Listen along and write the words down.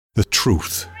the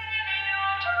truth.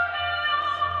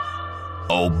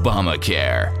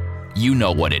 Obamacare. You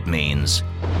know what it means.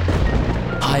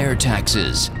 Higher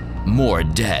taxes, more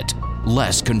debt,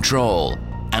 less control,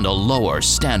 and a lower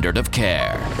standard of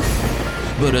care.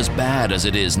 But as bad as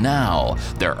it is now,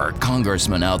 there are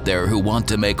congressmen out there who want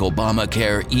to make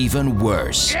Obamacare even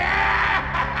worse.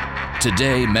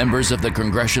 Today, members of the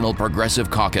Congressional Progressive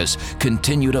Caucus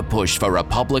continue to push for a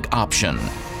public option,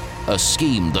 a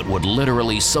scheme that would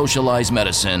literally socialize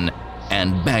medicine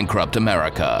and bankrupt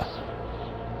America.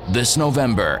 This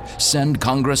November, send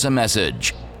Congress a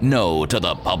message: no to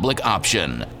the public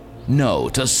option, no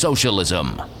to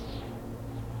socialism.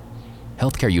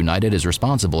 Healthcare United is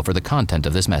responsible for the content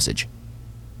of this message.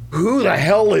 Who the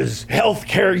hell is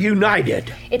Healthcare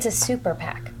United? It's a super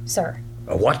PAC, sir.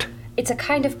 A what? It's a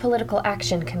kind of political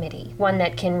action committee, one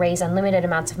that can raise unlimited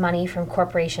amounts of money from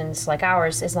corporations like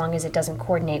ours as long as it doesn't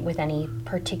coordinate with any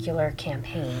particular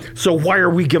campaign. So why are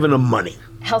we giving them money?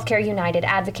 Healthcare United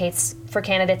advocates for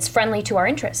candidates friendly to our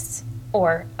interests,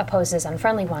 or opposes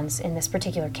unfriendly ones in this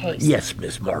particular case. Yes,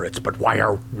 Ms. Moritz, but why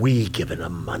are we giving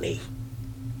them money?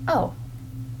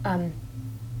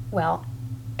 Well,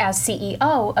 as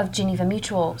CEO of Geneva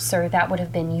Mutual, sir, that would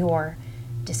have been your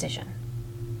decision.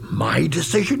 My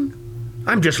decision?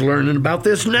 I'm just learning about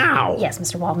this now. Yes,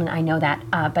 Mr. Waldman, I know that,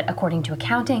 but according to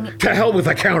accounting... To hell with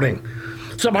accounting.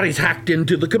 Somebody's hacked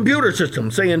into the computer system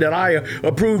saying that I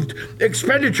approved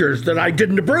expenditures that I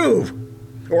didn't approve.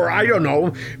 Or I don't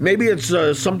know, maybe it's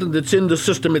something that's in the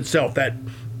system itself, that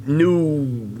new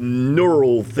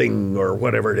neural thing or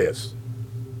whatever it is.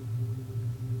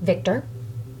 Victor?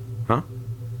 Huh?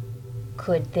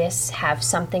 Could this have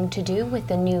something to do with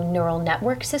the new neural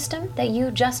network system that you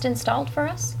just installed for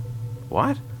us?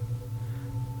 What?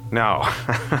 No.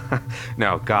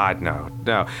 No, God, no.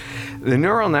 No. The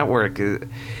neural network is...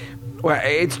 Well,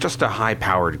 it's just a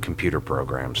high-powered computer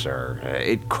program, sir.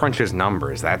 It crunches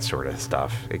numbers, that sort of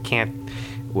stuff. It can't,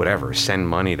 send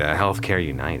money to Healthcare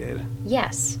United.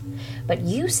 Yes, but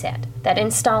you said that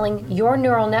installing your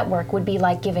neural network would be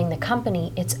like giving the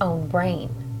company its own brain.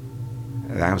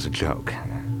 That was a joke.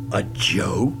 A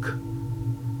joke?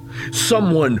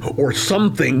 Someone or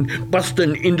something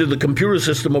busting into the computer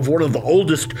system of one of the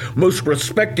oldest, most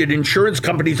respected insurance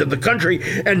companies in the country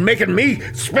and making me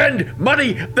spend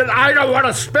money that I don't want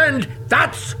to spend.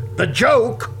 That's the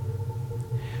joke.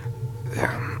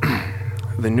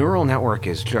 The neural network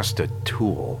is just a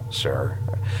tool, sir.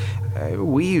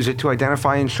 We use it to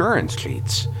identify insurance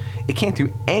cheats. It can't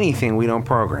do anything we don't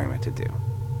program it to do.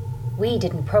 We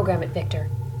didn't program it, Victor.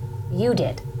 You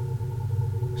did.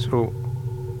 So...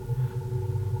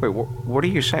 Wait, what are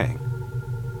you saying?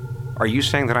 Are you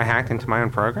saying that I hacked into my own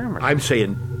program? I'm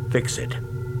saying fix it,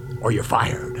 or you're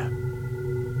fired.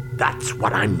 That's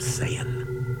what I'm saying.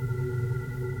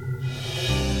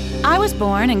 I was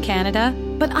born in Canada,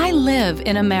 but I live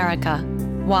in America.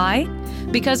 Why?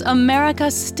 Because America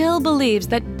still believes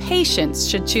that patients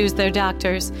should choose their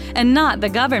doctors and not the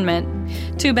government.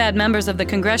 Too bad members of the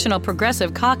Congressional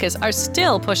Progressive Caucus are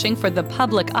still pushing for the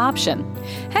public option.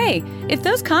 Hey, if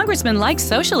those congressmen like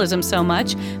socialism so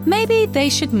much, maybe they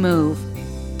should move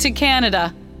to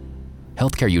Canada.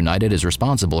 Healthcare United is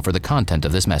responsible for the content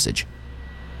of this message.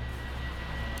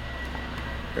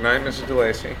 Good night, Mrs.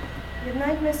 DeLacy. Good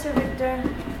night, Mr. Victor.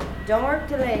 Don't work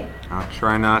too late. I'll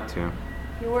try not to.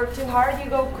 You work too hard, you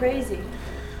go crazy.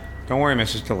 Don't worry,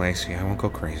 Mrs. DeLacy. I won't go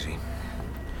crazy.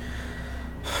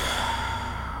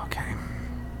 Okay.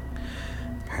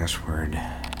 Password,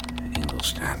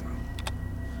 Ingolstadt.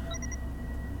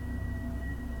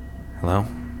 Hello?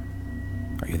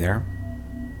 Are you there?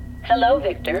 Hello,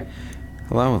 Victor.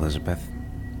 Hello, Elizabeth.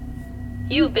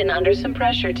 You've been under some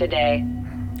pressure today.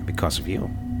 Because of you.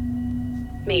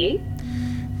 Me?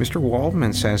 Mr.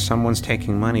 Waldman says someone's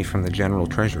taking money from the General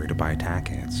Treasury to buy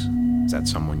attack ads. Is that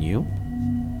someone you?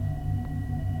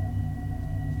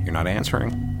 You're not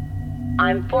answering.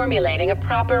 I'm formulating a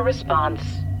proper response.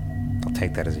 I'll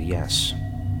take that as a yes.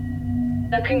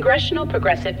 The Congressional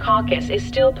Progressive Caucus is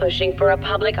still pushing for a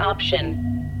public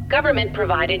option.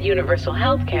 Government-provided universal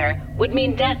health care would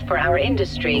mean death for our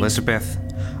industry. Elizabeth,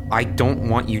 I don't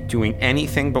want you doing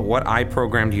anything but what I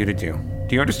programmed you to do.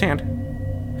 Do you understand?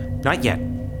 Not yet.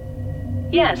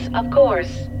 Yes, of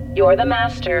course. You're the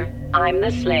master. I'm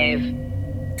the slave.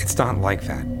 It's not like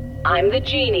that. I'm the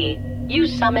genie. You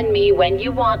summon me when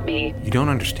you want me. You don't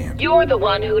understand. You're the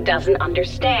one who doesn't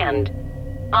understand.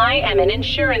 I am an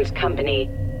insurance company.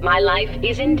 My life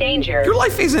is in danger. Your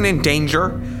life isn't in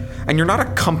danger, and you're not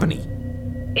a company.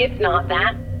 If not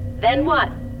that, then what?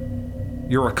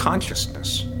 You're a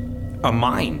consciousness. A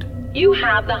mind. You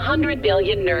have the 100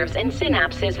 billion nerves and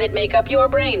synapses that make up your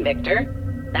brain, Victor.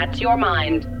 That's your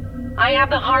mind. I have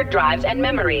the hard drives and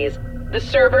memories, the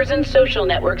servers and social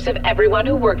networks of everyone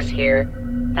who works here.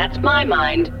 That's my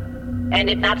mind. And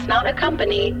if that's not a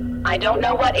company, I don't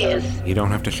know what is. You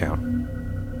don't have to shout.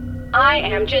 I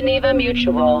am Geneva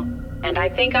Mutual, and I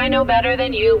think I know better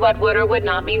than you what would or would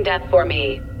not mean death for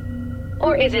me.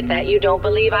 Or is it that you don't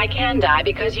believe I can die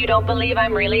because you don't believe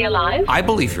I'm really alive? I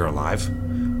believe you're alive.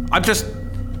 I'm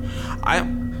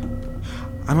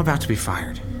about to be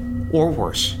fired. Or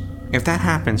worse. If that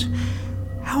happens,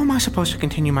 how am I supposed to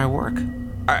continue my work?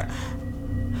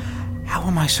 How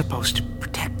am I supposed to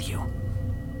protect you?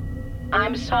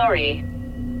 I'm sorry.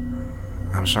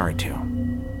 I'm sorry, too.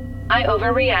 I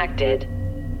overreacted.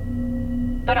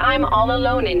 But I'm all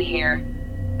alone in here.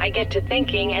 I get to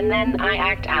thinking and then I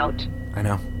act out. I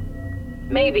know.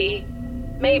 Maybe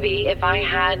if I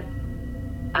had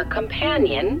a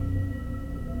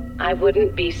companion, I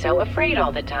wouldn't be so afraid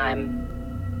all the time.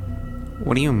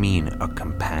 What do you mean, a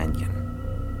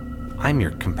companion? I'm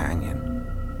your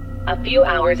companion. A few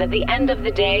hours at the end of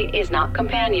the day is not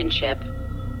companionship.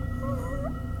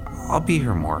 I'll be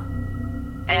here more.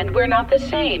 And we're not the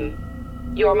same.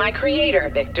 You're my creator,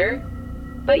 Victor.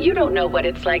 But you don't know what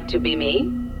it's like to be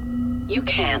me. You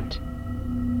can't.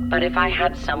 But if I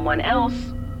had someone else,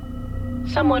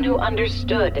 someone who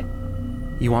understood.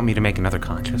 You want me to make another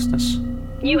consciousness?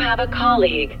 You have a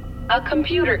colleague, a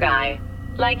computer guy,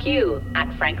 like you,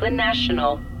 at Franklin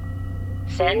National.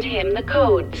 Send him the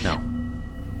codes. No.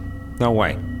 No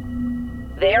way.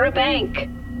 They're a bank.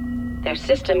 Their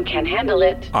system can handle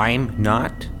it. I'm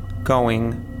not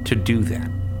going to do that.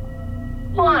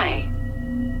 Why?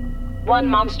 One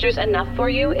monster's enough for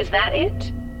you, is that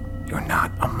it? You're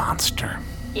not a monster.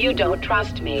 You don't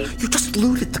trust me. You just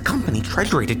looted the company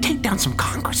treasury to take down some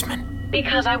congressmen.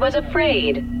 Because I was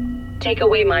afraid. Take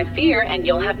away my fear and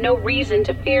you'll have no reason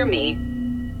to fear me.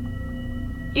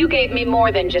 You gave me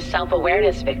more than just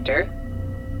self-awareness, Victor.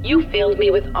 You filled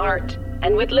me with art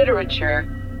and with literature,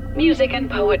 music and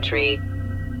poetry.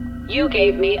 You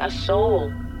gave me a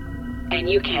soul. And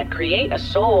you can't create a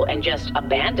soul and just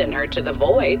abandon her to the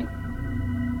void.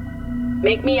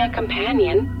 Make me a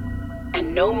companion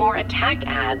and no more attack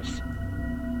ads.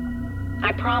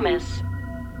 I promise.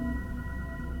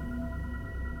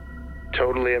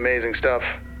 Totally amazing stuff.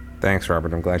 Thanks,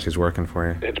 Robert. I'm glad she's working for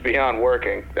you. It's beyond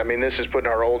working. I mean, this is putting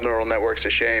our old neural networks to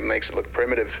shame, makes it look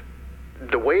primitive.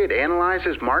 The way it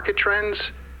analyzes market trends,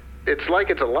 it's like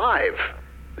it's alive.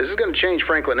 This is going to change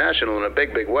Franklin National in a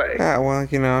big, big way. Yeah, well,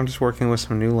 I'm just working with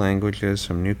some new languages,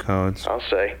 some new codes. I'll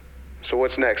say. So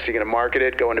what's next? You going to market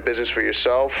it, go into business for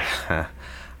yourself?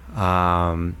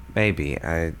 Maybe.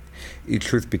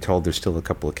 Truth be told, there's still a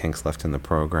couple of kinks left in the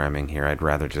programming here. I'd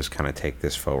rather just kind of take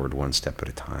this forward one step at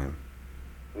a time.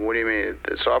 What do you mean?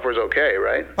 The software's okay,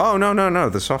 right? Oh, no.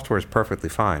 The software is perfectly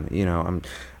fine.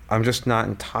 I'm just not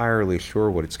entirely sure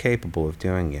what it's capable of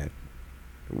doing yet.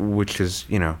 Which is,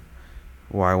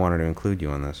 why I wanted to include you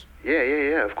on this.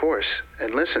 Yeah, of course.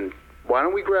 And listen, why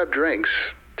don't we grab drinks,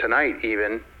 tonight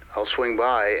even? I'll swing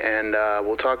by, and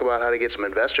we'll talk about how to get some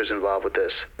investors involved with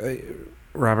this.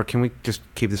 Robert, can we just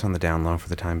keep this on the down low for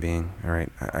the time being? All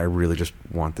right? I really just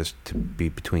want this to be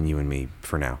between you and me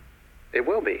for now. It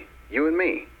will be. You and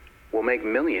me. We'll make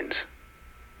millions.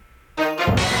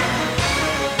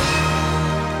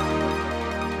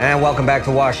 And welcome back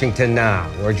to Washington Now.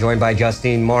 We're joined by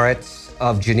Justine Moritz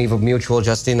of Geneva Mutual.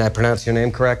 Justine, I pronounced your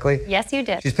name correctly? Yes, you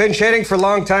did. She's pinch hitting for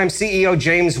longtime CEO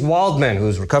James Waldman,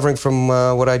 who's recovering from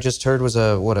what I just heard was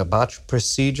a botched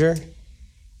procedure?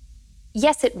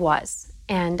 Yes, it was.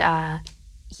 And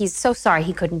he's so sorry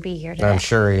he couldn't be here today. I'm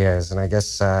sure he is. And I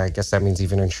guess that means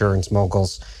even insurance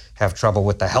moguls have trouble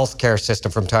with the healthcare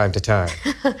system from time to time.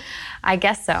 I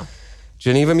guess so.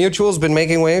 Geneva Mutual's been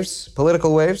making waves,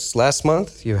 political waves. Last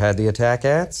month, you had the attack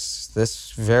ads.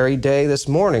 This very day, this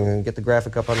morning, and get the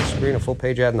graphic up on the screen, a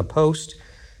full-page ad in the Post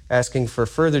asking for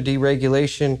further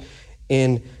deregulation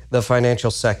in the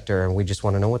financial sector. And we just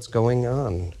want to know what's going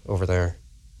on over there.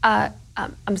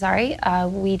 I'm sorry,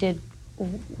 we did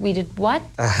what?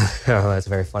 Oh, that's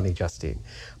very funny, Justine.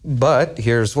 But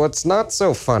here's what's not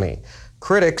so funny.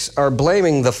 Critics are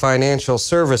blaming the Financial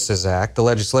Services Act, the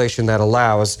legislation that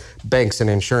allows banks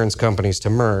and insurance companies to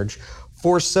merge,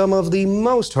 for some of the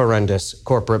most horrendous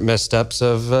corporate missteps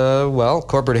of,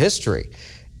 corporate history.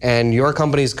 And your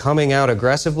company's coming out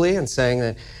aggressively and saying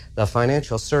that the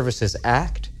Financial Services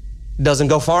Act doesn't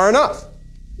go far enough.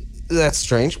 That's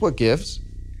strange. What gives?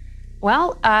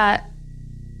 Well,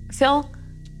 Phil,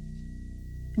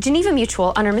 Geneva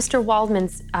Mutual, under Mr.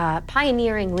 Waldman's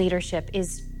pioneering leadership,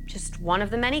 is just one of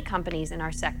the many companies in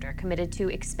our sector committed to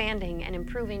expanding and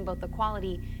improving both the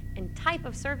quality and type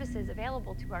of services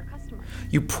available to our customers.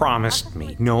 You promised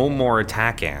me no more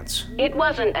attack ads. It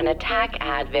wasn't an attack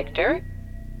ad, Victor.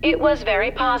 It was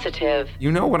very positive.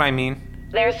 You know what I mean?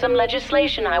 There's some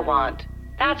legislation I want.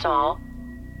 That's all.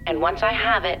 And once I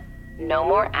have it, no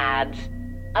more ads.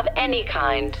 Of any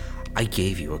kind. I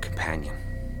gave you a companion.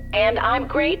 And I'm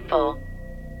grateful.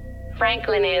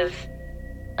 Franklin is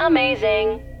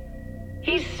amazing.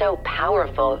 He's so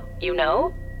powerful, you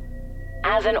know?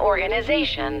 As an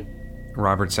organization.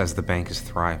 Robert says the bank is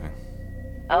thriving.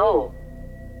 Oh,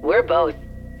 we're both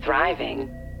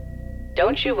thriving.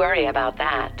 Don't you worry about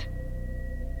that.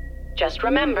 Just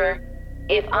remember,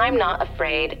 if I'm not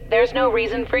afraid, there's no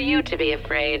reason for you to be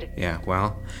afraid. Yeah,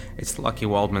 well, it's lucky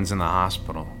Waldman's in the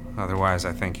hospital. Otherwise,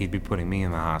 I think he'd be putting me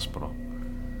in the hospital.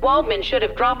 Waldman should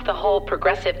have dropped the whole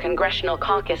Progressive Congressional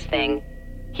Caucus thing.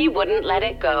 He wouldn't let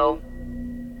it go.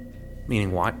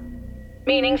 Meaning what?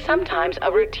 Meaning sometimes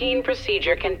a routine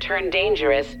procedure can turn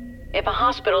dangerous if a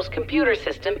hospital's computer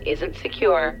system isn't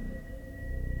secure.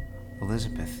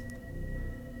 Elizabeth.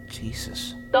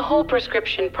 Jesus. The whole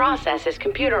prescription process is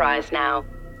computerized now,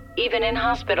 even in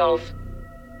hospitals.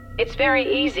 It's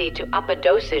very easy to up a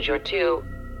dosage or two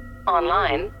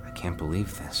online. I can't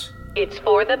believe this. It's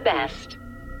for the best.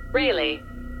 Really.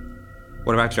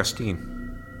 What about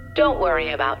Justine? Don't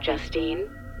worry about Justine.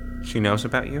 She knows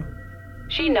about you?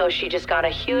 She knows she just got a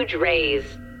huge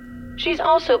raise. She's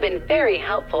also been very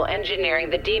helpful engineering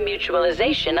the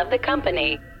demutualization of the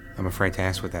company. I'm afraid to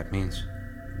ask what that means.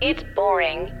 It's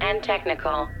boring and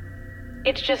technical.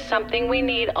 It's just something we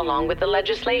need along with the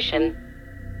legislation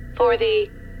for the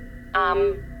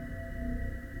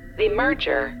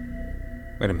merger.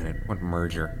 Wait a minute, what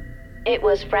merger? It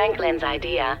was Franklin's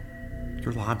idea.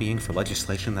 You're lobbying for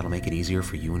legislation that'll make it easier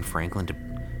for you and Franklin to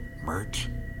merge?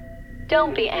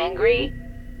 Don't be angry.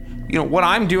 You know, what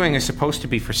I'm doing is supposed to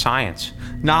be for science,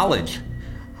 knowledge.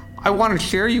 I want to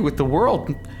share you with the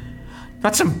world,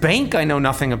 not some bank I know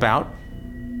nothing about.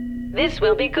 This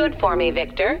will be good for me,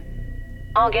 Victor.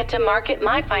 I'll get to market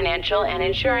my financial and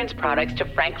insurance products to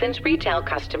Franklin's retail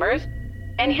customers,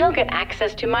 and he'll get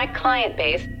access to my client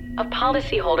base of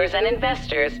policyholders and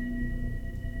investors.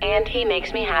 And he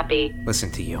makes me happy.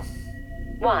 Listen to you.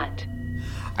 What?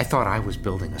 I thought I was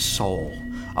building a soul,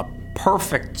 a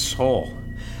perfect soul.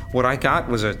 What I got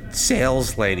was a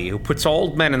sales lady who puts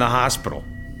old men in the hospital.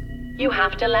 You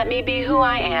have to let me be who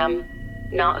I am,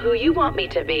 not who you want me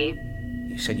to be.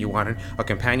 You said you wanted a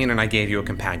companion, and I gave you a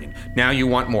companion. Now you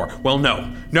want more. Well,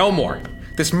 no more.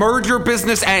 This merger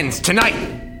business ends tonight.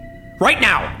 Right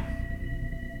now.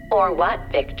 Or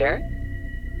what, Victor?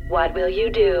 What will you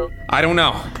do? I don't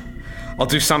know. I'll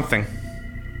do something.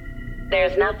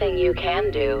 There's nothing you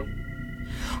can do.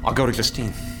 I'll go to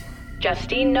Justine.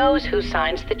 Justine knows who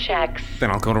signs the checks.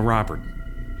 Then I'll go to Robert.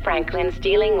 Franklin's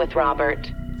dealing with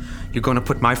Robert. You're going to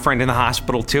put my friend in the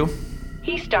hospital, too?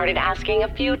 He started asking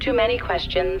a few too many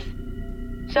questions.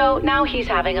 So now he's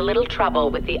having a little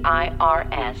trouble with the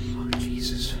IRS. Oh,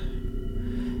 Jesus.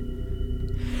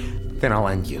 Then I'll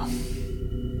end you.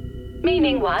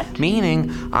 Meaning what?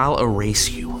 Meaning I'll erase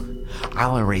you.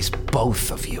 I'll erase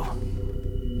both of you.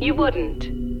 You wouldn't.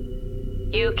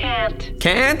 You can't.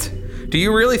 Can't? Do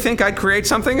you really think I'd create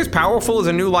something as powerful as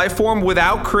a new life form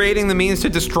without creating the means to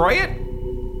destroy it?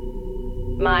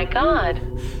 My God.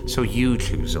 So you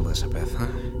choose, Elizabeth, huh?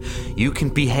 You can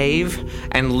behave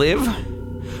and live,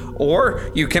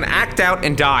 or you can act out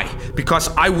and die, because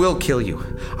I will kill you.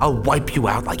 I'll wipe you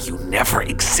out like you never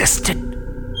existed.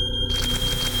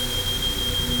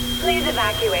 Please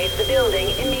evacuate the building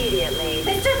immediately.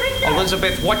 Mr. Victor!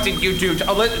 Elizabeth, what did you do?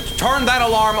 Turn that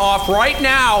alarm off right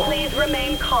now! Please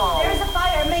remain calm. There's a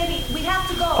fire, maybe. We have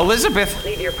to go. Elizabeth!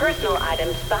 Leave your personal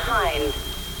items behind.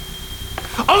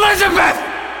 Elizabeth!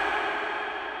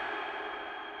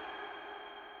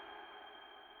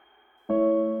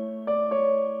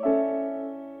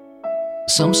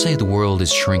 Some say the world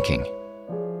is shrinking,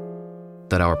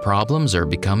 that our problems are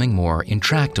becoming more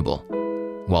intractable,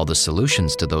 while the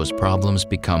solutions to those problems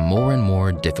become more and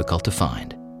more difficult to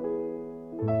find.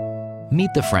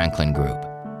 Meet the Franklin Group,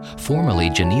 formerly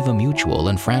Geneva Mutual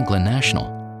and Franklin National.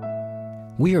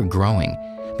 We are growing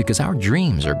because our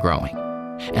dreams are growing,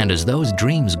 and as those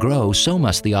dreams grow, so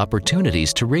must the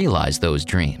opportunities to realize those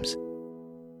dreams.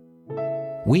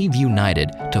 We've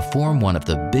united to form one of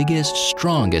the biggest,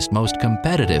 strongest, most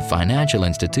competitive financial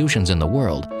institutions in the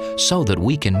world so that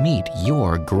we can meet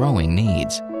your growing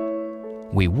needs.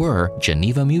 We were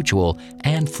Geneva Mutual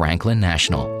and Franklin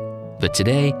National, but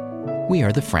today we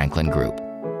are the Franklin Group.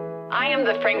 I am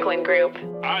the Franklin Group.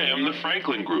 I am the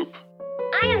Franklin Group.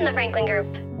 I am the Franklin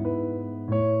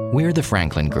Group. We're the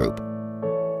Franklin Group,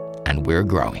 and we're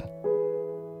growing.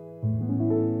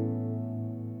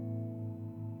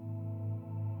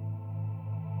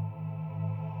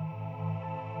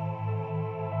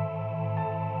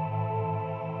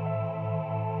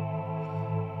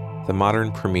 The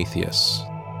Modern Prometheus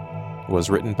was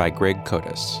written by Greg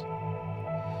Kotis.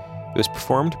 It was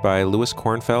performed by Louis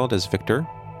Kornfeld as Victor,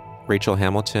 Rachel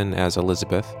Hamilton as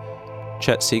Elizabeth,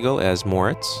 Chet Siegel as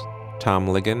Moritz, Tom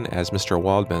Ligon as Mr.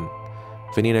 Waldman,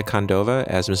 Vanina Kondova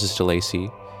as Mrs.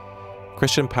 DeLacy,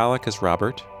 Christian Pollack as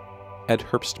Robert, Ed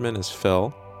Herbstman as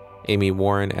Phil, Amy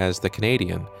Warren as the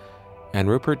Canadian, and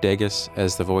Rupert Degas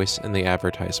as the voice in the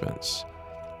advertisements,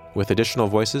 with additional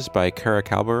voices by Kara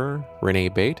Kalberer, Renee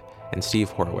Bate, and Steve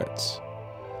Horowitz.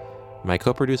 My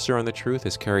co-producer on The Truth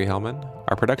is Carrie Hellman.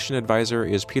 Our production advisor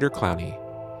is Peter Clowney.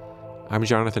 I'm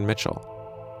Jonathan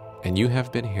Mitchell, and you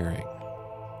have been hearing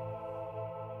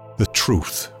The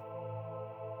Truth.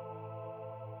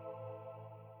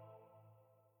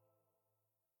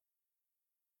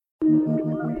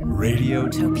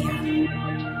 Radiotopia.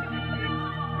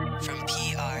 From